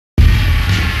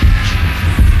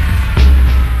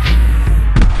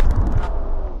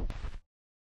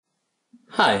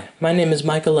Hi, my name is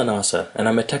Michael Lanasa, and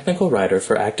I'm a technical writer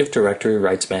for Active Directory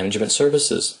Rights Management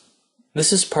Services.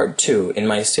 This is part 2 in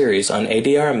my series on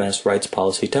ADRMS rights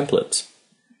policy templates.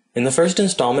 In the first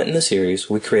installment in the series,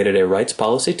 we created a rights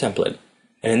policy template,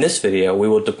 and in this video we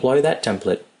will deploy that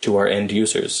template to our end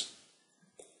users.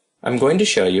 I'm going to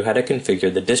show you how to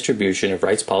configure the distribution of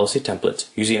rights policy templates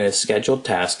using a scheduled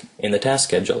task in the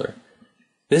task scheduler.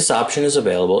 This option is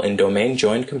available in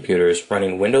domain-joined computers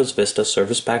running Windows Vista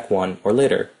Service Pack 1 or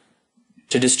later.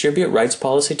 To distribute rights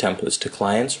policy templates to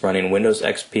clients running Windows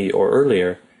XP or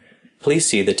earlier, please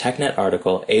see the TechNet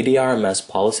article ADRMS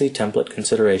Policy Template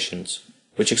Considerations,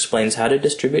 which explains how to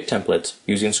distribute templates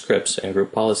using scripts and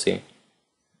group policy.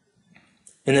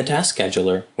 In the task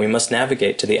scheduler, we must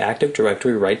navigate to the Active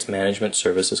Directory Rights Management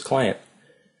Services client.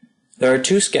 There are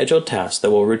 2 scheduled tasks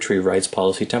that will retrieve rights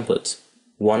policy templates,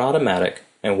 one automatic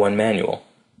and one manual.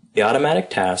 The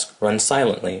automatic task runs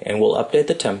silently and will update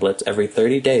the templates every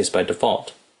 30 days by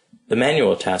default. The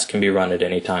manual task can be run at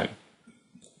any time.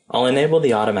 I'll enable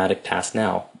the automatic task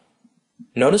now.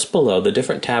 Notice below the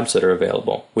different tabs that are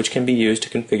available, which can be used to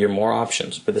configure more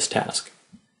options for this task.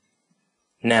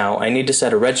 Now I need to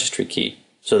set a registry key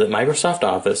so that Microsoft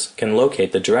Office can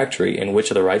locate the directory in which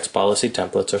the rights policy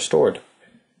templates are stored.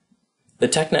 The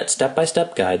TechNet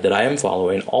step-by-step guide that I am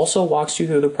following also walks you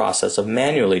through the process of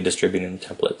manually distributing the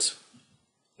templates.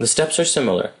 The steps are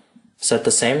similar. Set the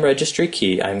same registry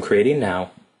key I am creating now,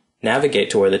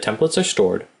 navigate to where the templates are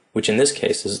stored, which in this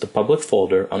case is the public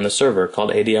folder on the server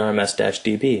called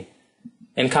ADRMS-DB,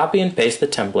 and copy and paste the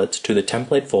templates to the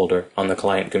template folder on the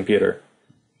client computer.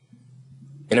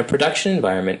 In a production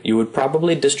environment, you would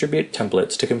probably distribute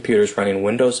templates to computers running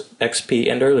Windows XP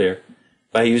and earlier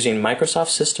by using Microsoft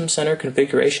System Center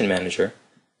Configuration Manager,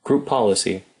 Group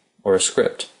Policy, or a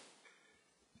script.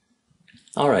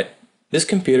 Alright, this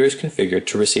computer is configured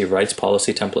to receive rights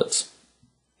policy templates.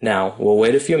 Now, we'll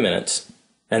wait a few minutes,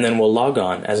 and then we'll log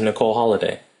on as Nicole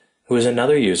Holliday, who is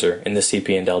another user in the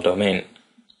CP&L domain.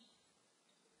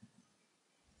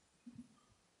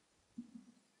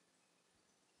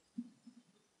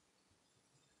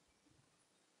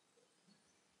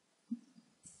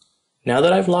 Now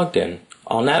that I've logged in,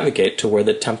 I'll navigate to where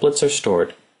the templates are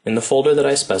stored in the folder that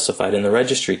I specified in the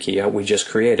registry key we just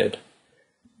created.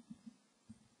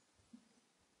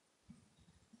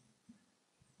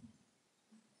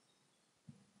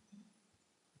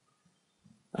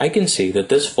 I can see that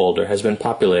this folder has been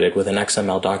populated with an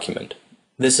XML document.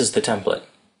 This is the template.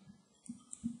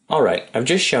 Alright, I've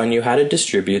just shown you how to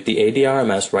distribute the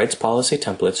ADRMS rights policy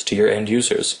templates to your end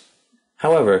users.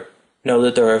 However, know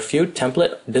that there are a few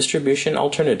template distribution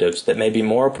alternatives that may be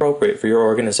more appropriate for your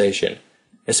organization,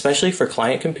 especially for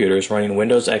client computers running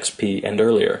Windows XP and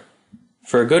earlier.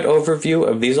 For a good overview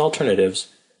of these alternatives,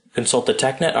 consult the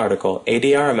TechNet article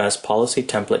ADRMS Policy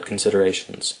Template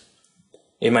Considerations.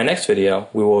 In my next video,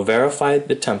 we will verify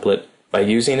the template by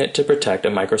using it to protect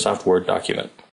a Microsoft Word document.